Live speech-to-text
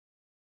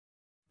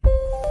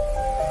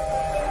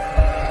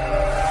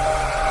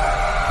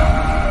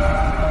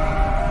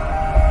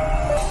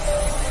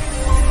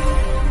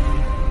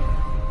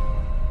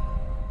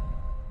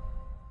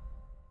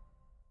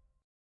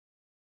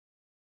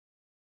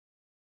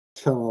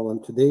channel,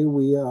 and today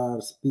we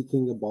are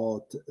speaking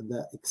about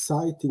the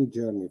exciting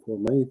journey for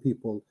many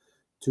people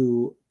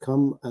to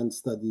come and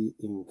study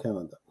in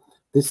Canada.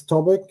 This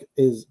topic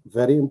is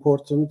very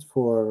important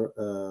for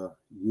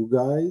you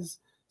guys,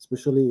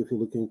 especially if you're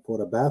looking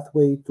for a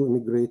pathway to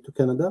immigrate to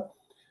Canada.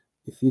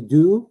 If you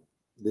do,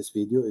 this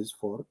video is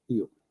for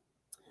you.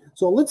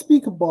 So let's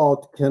speak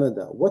about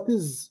Canada. What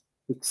is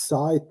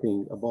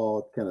exciting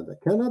about Canada?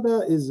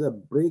 Canada is a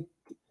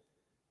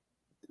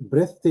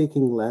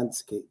breathtaking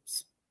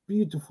landscapes,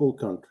 beautiful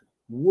country,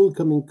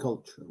 welcoming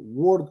culture,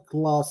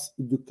 world-class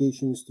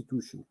education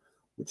institution,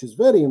 which is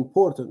very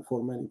important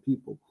for many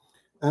people.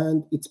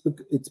 And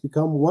it's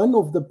become one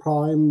of the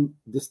prime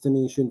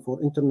destination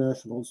for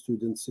international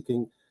students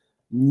seeking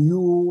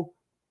new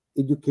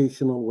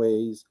educational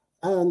ways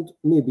and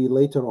maybe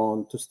later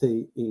on to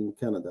stay in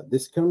Canada.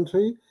 This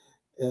country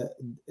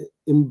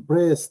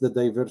embrace the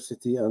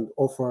diversity and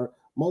offer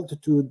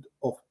multitude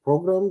of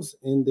programs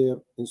in their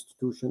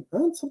institution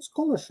and some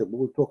scholarship.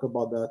 We'll talk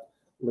about that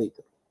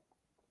later.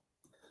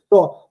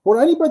 So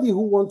for anybody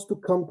who wants to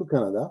come to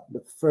Canada,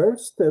 the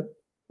first step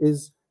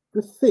is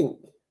to think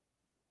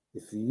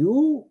if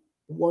you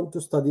want to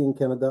study in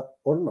Canada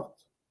or not.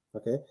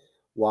 Okay,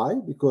 why?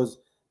 Because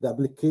the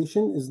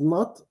application is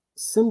not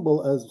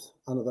simple as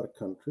another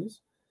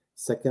countries.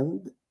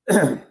 Second,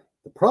 the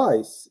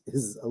price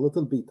is a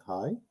little bit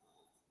high.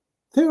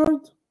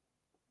 Third,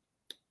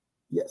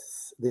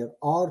 yes, there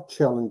are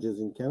challenges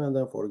in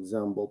Canada. For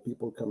example,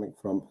 people coming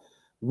from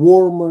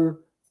warmer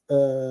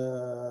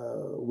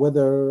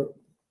weather.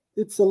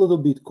 It's a little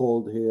bit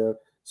cold here.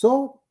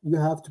 So you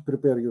have to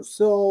prepare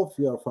yourself.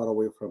 You are far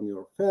away from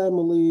your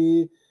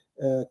family,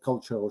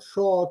 cultural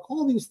shock.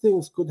 All these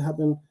things could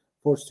happen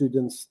for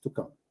students to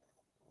come.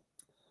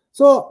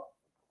 So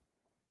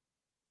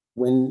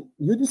when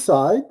you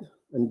decide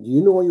and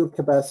you know your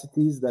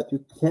capacities that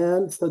you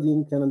can study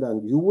in Canada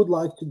and you would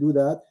like to do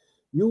that,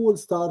 you will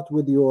start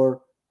with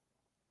your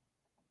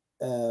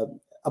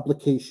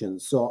application.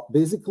 So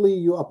basically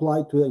you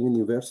apply to a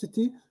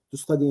university to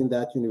study in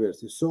that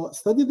university. So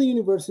study the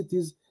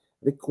university's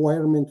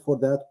requirement for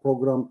that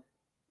program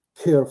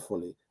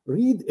carefully.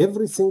 Read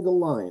every single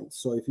line.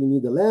 So if you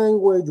need a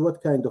language,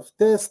 what kind of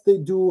test they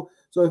do.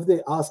 So if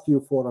they ask you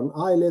for an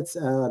IELTS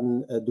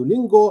and a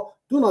Duolingo,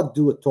 do not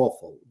do a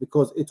TOEFL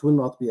because it will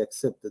not be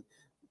accepted.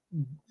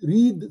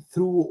 Read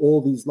through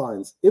all these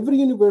lines. Every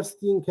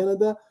university in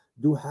Canada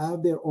do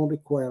have their own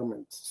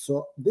requirements.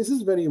 So this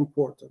is very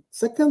important.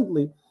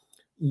 Secondly,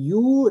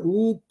 you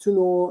need to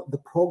know the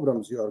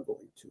programs you are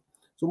going to.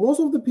 So most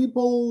of the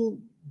people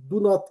do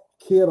not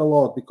care a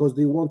lot because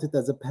they want it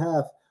as a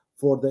path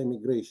for the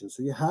immigration.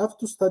 So you have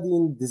to study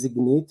in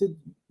designated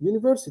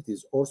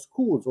universities or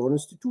schools or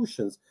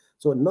institutions.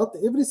 So not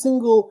every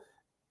single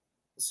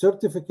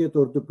certificate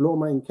or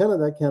diploma in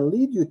Canada can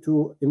lead you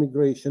to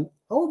immigration.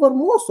 However,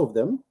 most of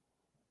them,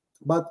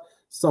 but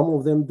some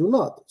of them do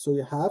not. So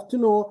you have to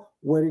know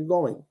where you're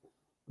going.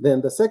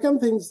 Then the second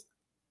thing is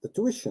the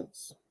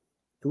tuitions.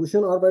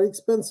 Tuition are very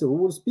expensive. We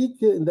will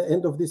speak in the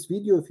end of this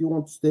video if you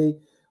want to stay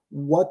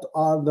what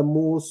are the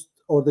most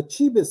or the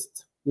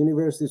cheapest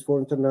universities for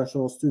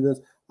international students.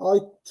 I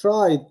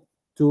tried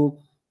to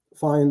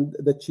find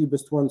the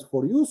cheapest ones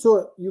for you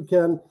so you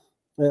can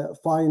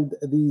find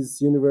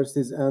these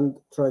universities and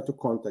try to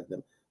contact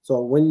them.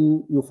 So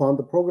when you found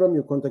the program,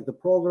 you contact the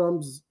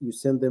programs, you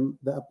send them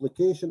the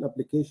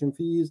application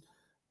fees.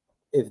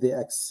 If they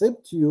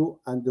accept you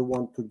and they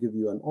want to give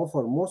you an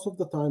offer, most of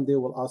the time they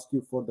will ask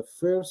you for the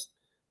first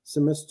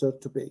semester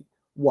to pay.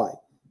 Why?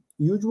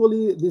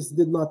 Usually this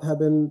did not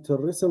happen till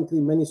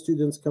recently. Many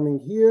students coming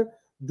here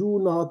do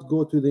not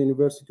go to the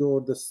university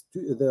or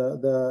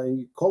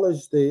the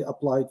college they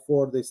applied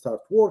for. They start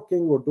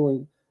working or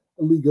doing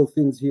illegal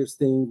things here,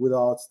 staying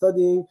without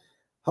studying.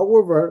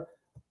 However,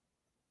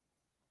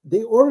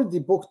 they already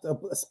booked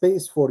a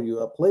space for you,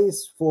 a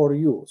place for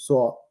you.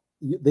 So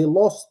they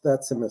lost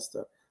that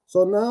semester.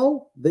 So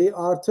now they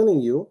are telling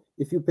you,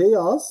 if you pay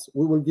us,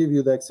 we will give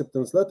you the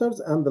acceptance letters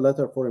and the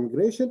letter for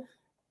immigration.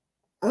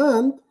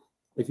 And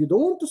if you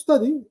don't want to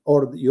study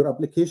or your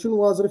application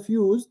was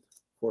refused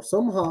for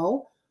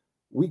somehow,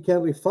 we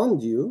can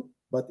refund you.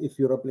 But if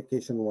your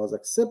application was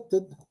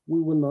accepted,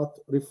 we will not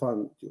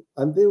refund you.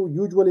 And they will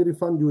usually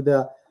refund you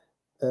the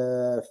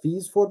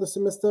fees for the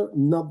semester,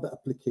 not the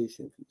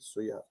application fees. So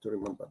you have to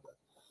remember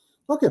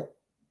that. Okay,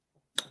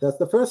 that's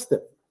the first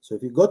step. So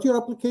if you got your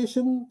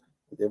application,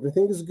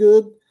 everything is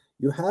good,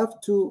 you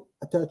have to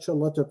attach a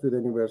letter to the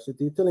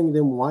university telling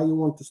them why you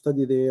want to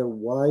study there,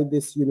 why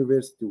this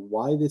university,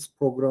 why these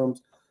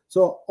programs.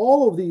 So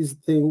all of these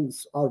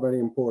things are very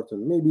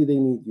important. Maybe they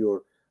need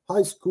your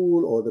high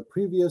school or the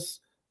previous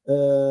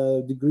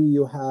degree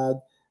you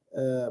had.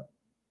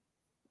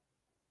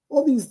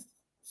 All these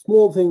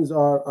small things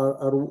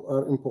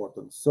are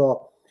important.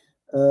 So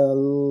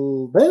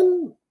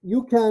then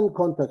you can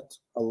contact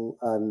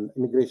an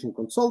immigration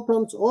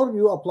consultant or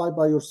you apply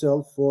by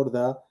yourself for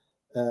the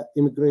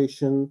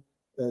immigration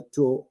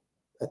to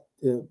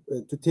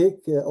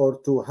take or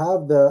to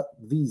have the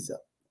visa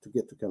to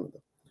get to Canada.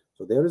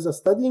 So there is a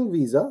studying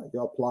visa.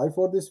 You apply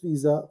for this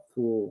visa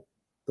through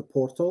the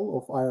portal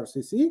of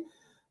IRCC.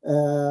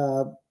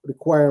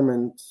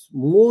 Requirement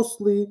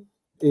mostly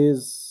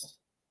is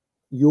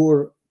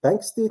your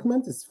bank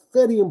statement. It's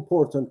very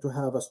important to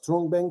have a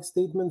strong bank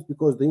statement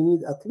because they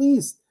need at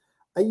least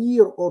a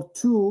year or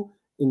two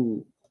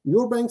in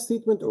your bank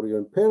statement or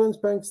your parents'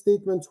 bank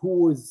statement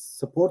who is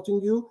supporting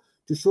you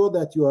to show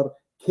that you are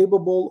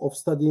capable of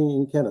studying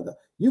in Canada.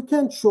 You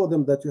can't show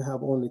them that you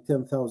have only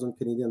 10,000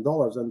 Canadian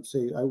dollars and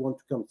say, I want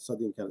to come to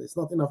study in Canada. It's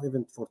not enough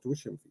even for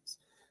tuition fees.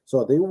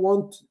 So they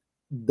want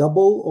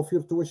double of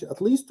your tuition,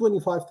 at least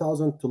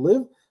 25,000 to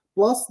live,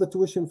 plus the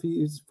tuition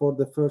fees for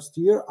the first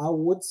year. I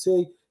would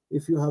say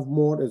if you have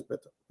more is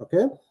better,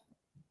 okay?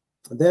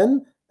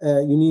 Then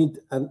you need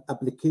an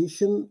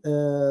application,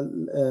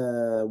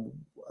 you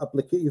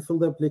fill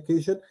the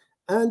application,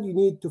 and you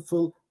need to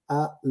fill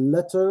a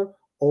letter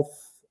of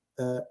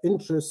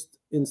interest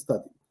in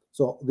study.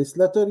 So this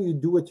letter, you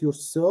do it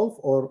yourself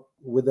or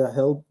with the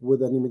help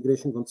with an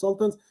immigration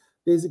consultant.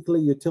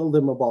 Basically, you tell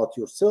them about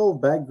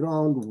yourself,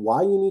 background,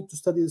 why you need to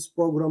study this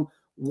program,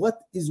 what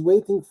is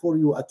waiting for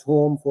you at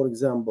home, for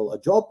example, a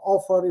job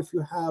offer if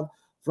you have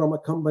from a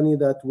company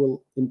that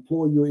will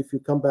employ you if you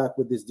come back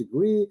with this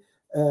degree,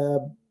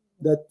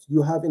 that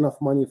you have enough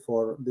money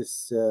for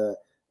this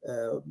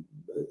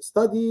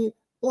study,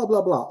 blah,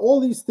 blah, blah. All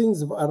these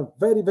things are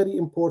very, very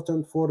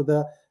important for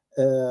the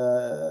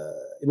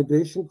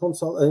immigration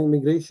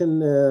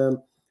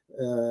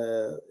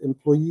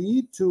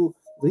employee to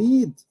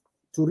read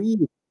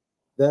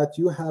that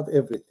you have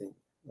everything,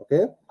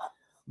 okay?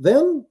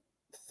 Then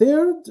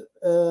third,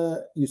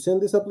 you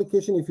send this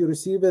application. If you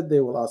receive it,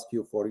 they will ask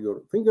you for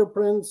your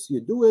fingerprints.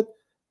 You do it,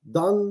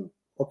 done,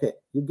 okay,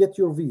 you get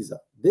your visa.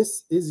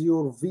 This is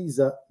your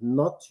visa,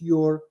 not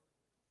your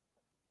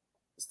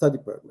study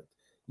permit.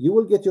 You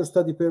will get your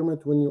study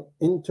permit when you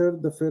enter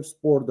the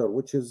first border,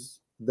 which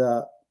is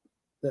the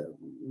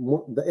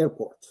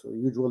airport, so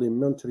usually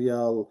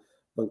Montreal,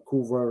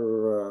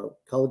 Vancouver,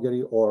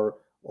 Calgary, or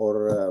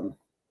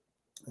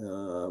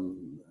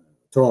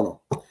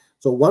Toronto.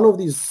 So one of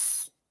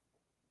these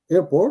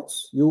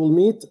airports, you will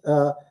meet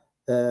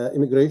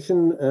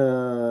immigration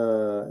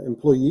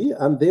employee,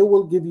 and they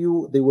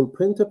will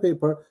print a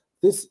paper.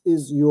 This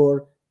is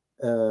your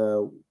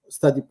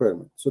study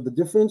permit. So the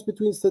difference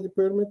between study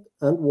permit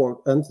and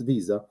work and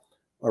visa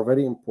are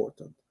very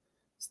important.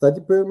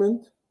 Study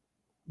permit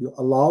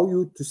allow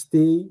you to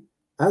stay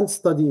and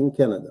study in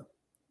Canada.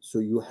 So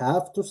you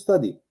have to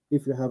study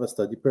if you have a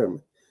study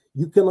permit.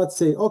 You cannot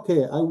say,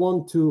 okay, I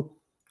want to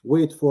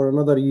wait for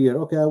another year.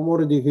 Okay, I'm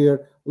already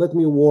here. Let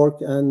me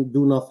work and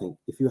do nothing.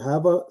 If you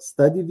have a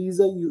study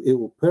visa, it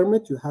will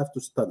permit you have to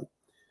study.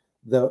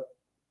 The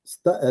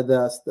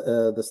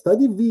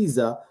study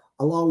visa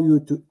allow you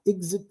to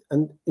exit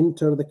and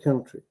enter the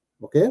country.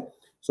 Okay,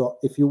 so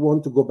if you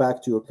want to go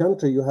back to your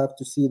country, you have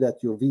to see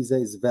that your visa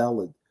is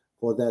valid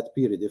for that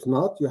period. If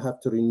not, you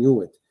have to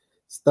renew it.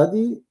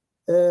 Study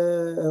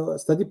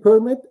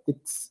permit,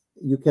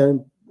 you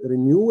can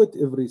renew it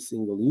every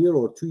single year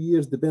or 2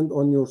 years, depend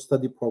on your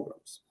study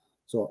programs.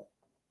 So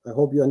I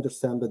hope you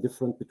understand the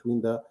difference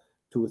between the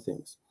two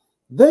things.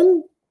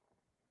 Then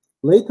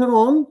later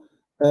on,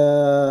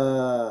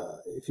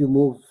 if you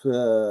move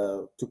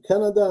to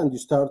Canada and you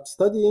start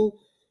studying,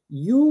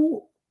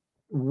 you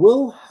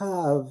will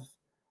have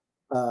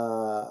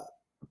a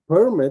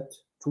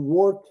permit to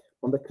work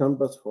on the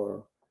campus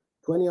for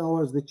 20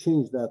 hours. They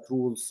changed that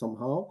rule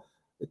somehow.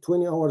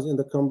 20 hours in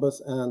the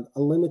campus and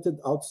unlimited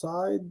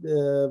outside,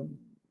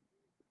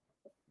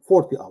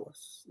 40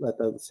 hours, that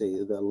I would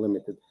say the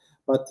unlimited.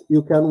 But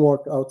you can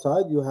work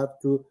outside. You have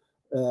to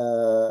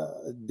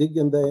dig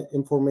in the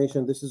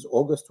information. This is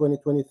August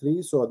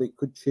 2023, so they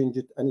could change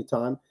it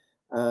anytime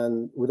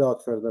and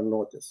without further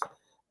notice.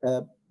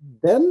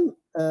 Then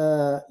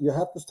you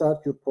have to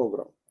start your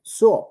program.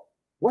 So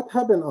what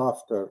happened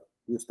after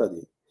you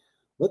study?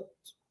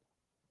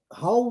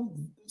 How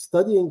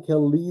studying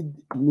can lead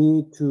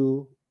me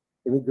to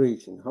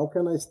immigration? How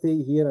can I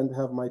stay here and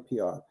have my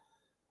PR?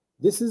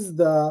 This is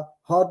the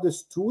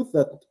hardest truth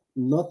that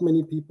not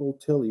many people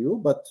tell you,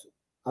 but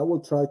I will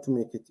try to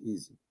make it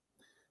easy.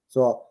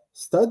 So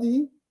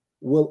study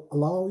will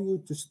allow you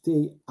to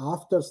stay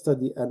after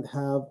study and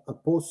have a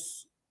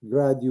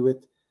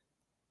postgraduate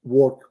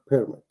work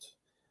permit.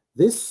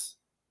 This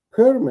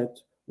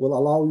permit will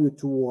allow you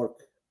to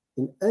work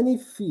in any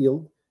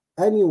field,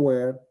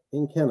 anywhere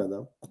in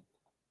Canada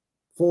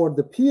for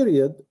the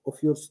period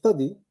of your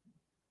study,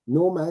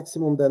 no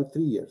maximum than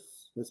 3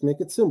 years. Let's make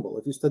it simple.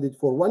 If you studied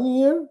for 1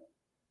 year,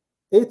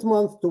 8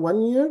 months to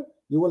 1 year,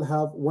 you will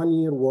have 1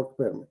 year work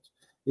permit.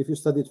 If you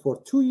studied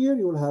for 2 years,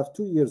 you will have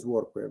 2 years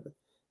work permit.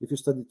 If you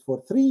studied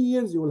for 3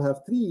 years, you will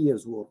have 3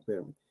 years work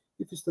permit.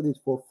 If you studied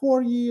for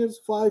 4 years,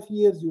 5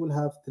 years, you will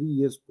have 3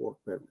 years work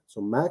permit.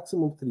 So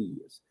maximum 3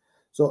 years.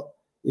 So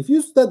if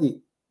you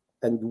study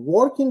and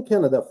work in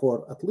Canada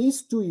for at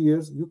least 2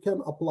 years, you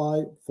can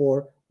apply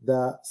for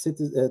the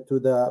to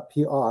the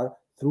PR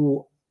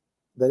through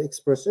the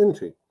express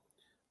entry.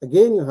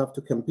 Again, you have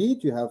to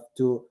compete. You have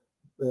to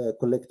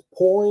collect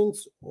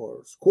points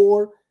or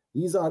score.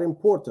 These are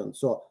important.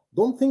 So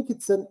don't think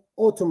it's an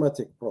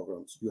automatic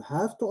program. You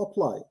have to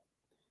apply.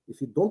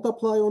 If you don't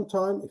apply on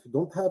time, if you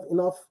don't have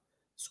enough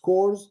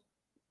scores,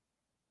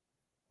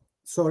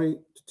 sorry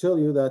to tell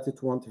you that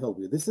it won't help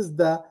you. This is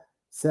the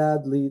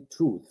sadly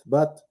truth,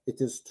 but it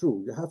is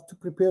true. You have to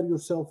prepare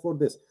yourself for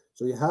this.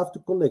 So you have to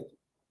collect.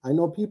 I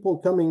know people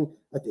coming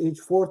at age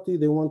 40,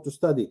 they want to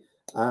study,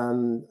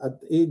 and at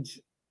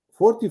age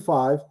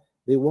 45,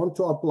 they want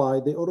to apply.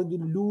 They already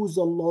lose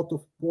a lot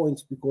of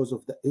points because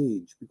of the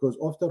age, because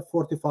after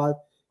 45,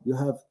 you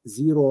have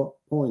 0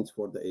 points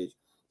for the age.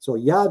 So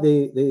yeah,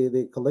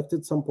 they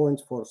collected some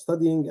points for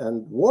studying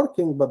and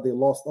working, but they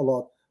lost a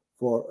lot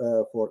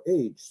for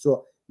age.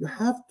 So you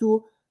have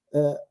to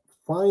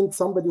find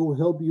somebody who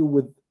help you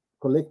with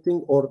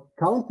collecting or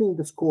counting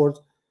the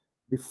scores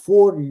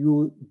before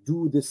you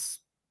do this.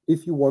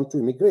 If you want to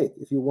immigrate,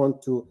 if you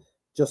want to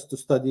just to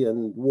study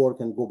and work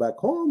and go back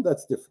home,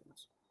 that's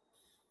different.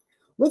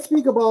 Let's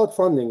speak about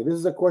funding. This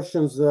is a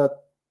question that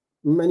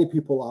many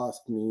people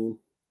ask me.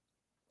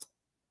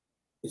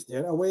 Is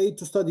there a way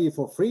to study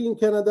for free in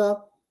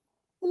Canada?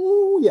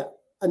 Yeah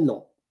and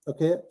no.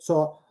 Okay,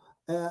 so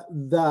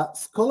the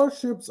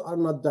scholarships are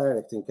not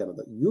direct in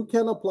Canada. You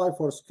can apply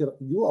for scholarship.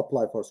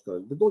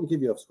 They don't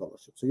give you a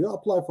scholarship. So you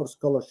apply for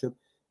scholarship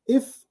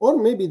or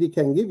maybe they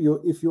can give you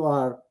if you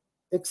are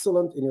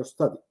excellent in your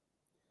study.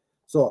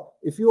 So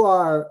if you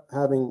are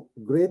having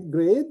great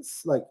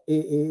grades like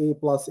A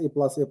plus,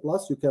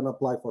 you can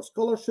apply for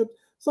scholarship.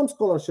 Some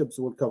scholarships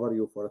will cover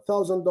you for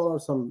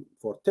 $1,000, some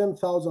for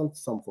 $10,000,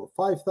 some for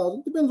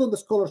 $5,000. Depends on the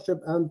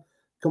scholarship and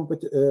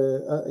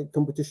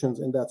competitions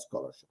in that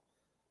scholarship.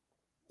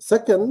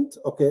 Second,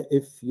 okay,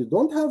 if you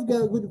don't have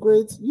good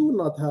grades, you will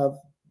not have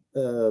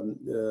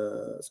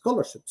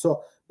scholarship.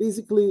 So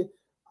basically,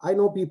 I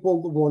know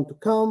people who want to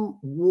come,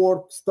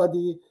 work,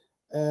 study,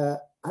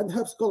 and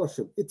have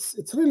scholarship.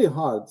 It's really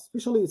hard,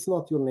 especially it's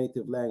not your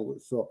native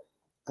language. So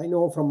I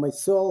know from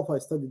myself, I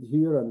studied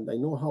here, and I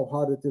know how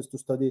hard it is to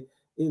study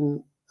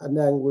in a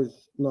language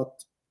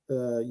not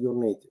your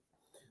native.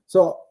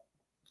 So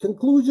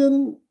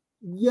conclusion,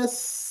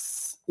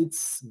 yes,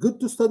 it's good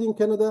to study in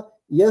Canada.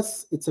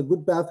 Yes, it's a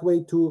good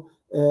pathway to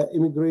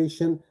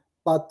immigration,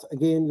 but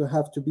again, you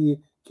have to be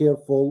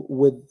careful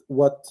with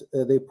what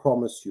they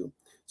promise you.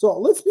 So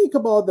let's speak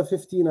about the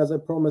 15, as I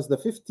promised, the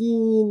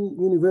 15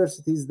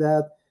 universities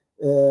that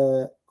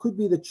could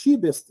be the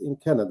cheapest in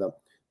Canada.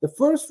 The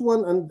first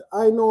one, and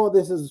I know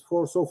this is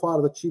for so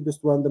far the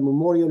cheapest one, the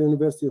Memorial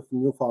University of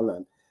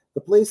Newfoundland.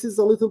 The place is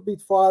a little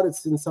bit far.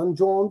 It's in St.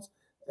 John's,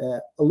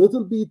 a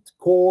little bit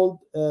cold.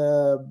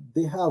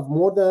 They have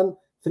more than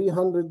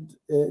 300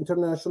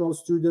 international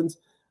students.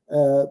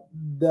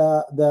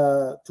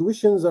 The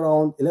tuition is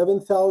around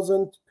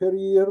 $11,000 per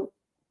year,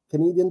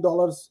 Canadian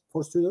dollars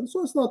for students.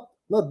 So it's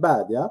not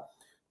bad, yeah.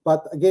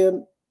 But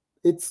again,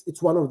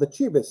 it's one of the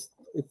cheapest.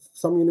 If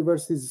some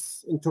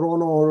universities in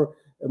Toronto or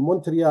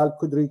Montreal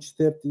could reach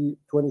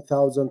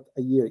 $20,000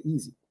 a year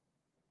easy.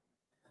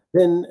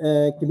 Then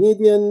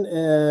Canadian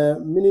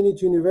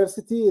Mennonite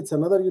University, it's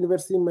another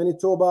university in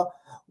Manitoba,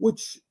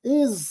 which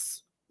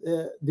is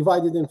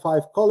divided in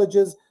 5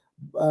 colleges,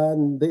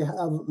 and they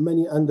have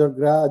many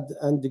undergrad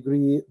and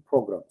degree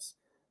programs.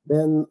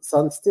 Then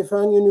St.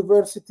 Stephen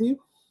University,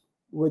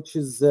 which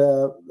is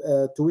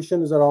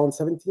tuition is around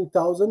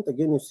 $17,000.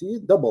 Again, you see,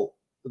 double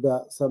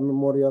the Sun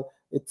Memorial.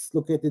 It's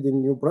located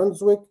in New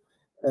Brunswick.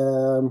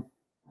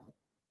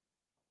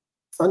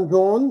 St.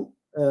 John,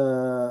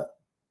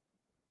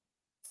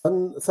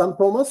 St.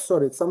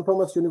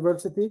 Thomas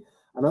University,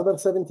 another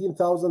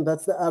 17,000.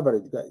 That's the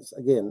average, guys.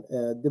 Again,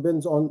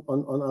 depends on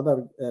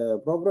other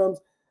programs,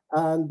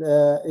 and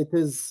it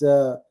is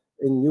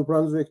in New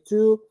Brunswick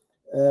too.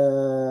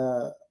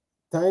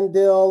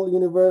 Tyndale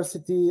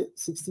University,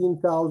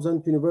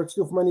 16,000.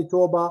 University of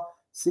Manitoba,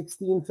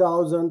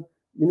 16,000.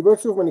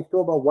 University of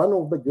Manitoba, one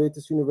of the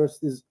greatest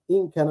universities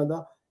in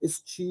Canada,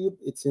 is cheap.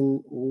 It's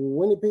in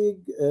Winnipeg,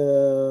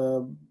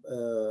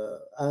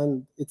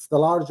 and it's the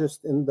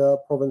largest in the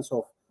province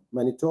of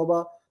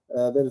Manitoba.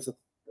 There is,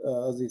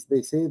 as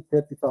they say,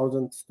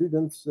 30,000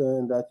 students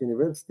in that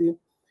university.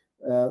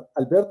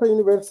 Alberta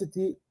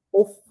University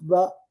of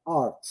the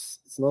Arts.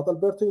 It's not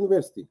Alberta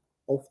University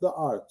of the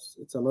Arts.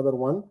 It's another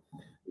one.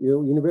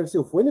 University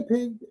of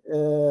Winnipeg,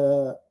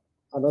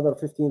 another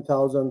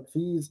 15,000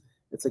 fees.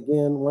 It's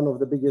again one of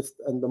the biggest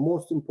and the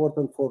most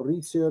important for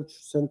research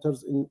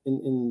centers in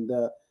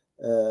the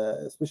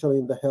especially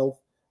in the health.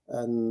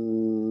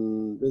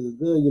 And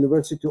the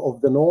University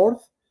of the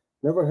North,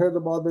 never heard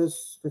about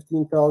this,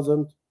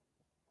 15,000.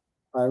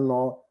 I don't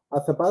know.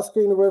 Athabasca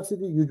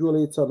University,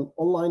 usually it's an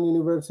online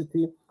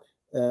university,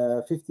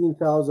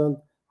 15,000.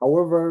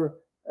 However,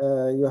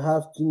 you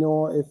have to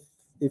know if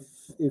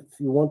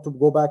you want to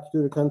go back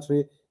to the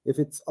country, if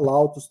it's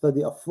allowed to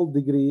study a full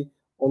degree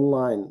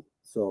online.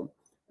 So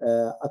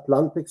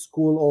Atlantic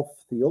School of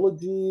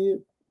Theology,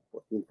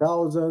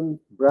 14,000.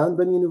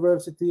 Brandon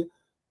University,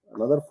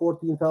 another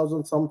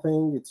 14,000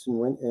 something. It's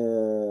in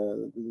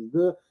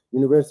the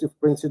University of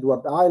Prince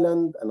Edward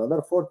Island,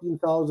 another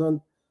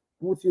 14,000.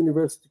 Booth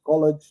University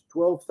College,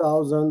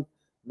 12,000.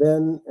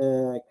 Then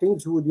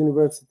Kingswood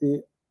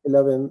University,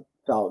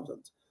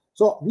 11,000.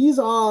 So these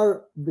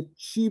are the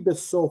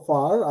cheapest so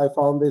far. I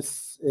found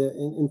this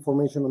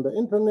information on the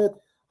internet.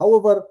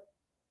 However,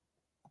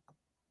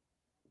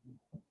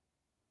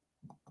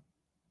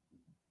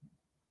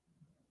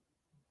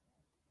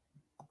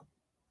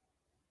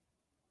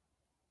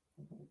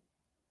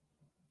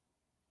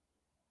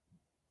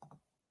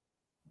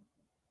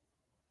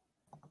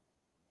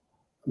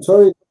 I'm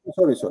sorry.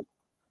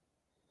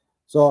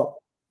 So,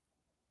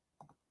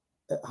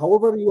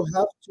 however, you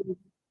have to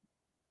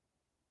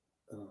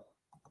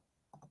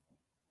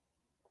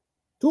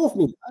two of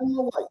me. I don't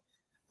know why.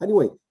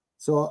 Anyway,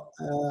 so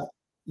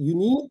you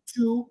need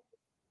to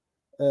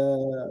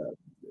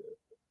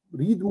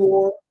read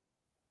more,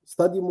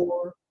 study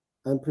more,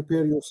 and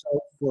prepare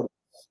yourself for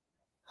this.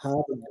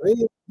 Have a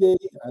great day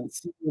and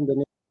see you in the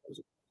next.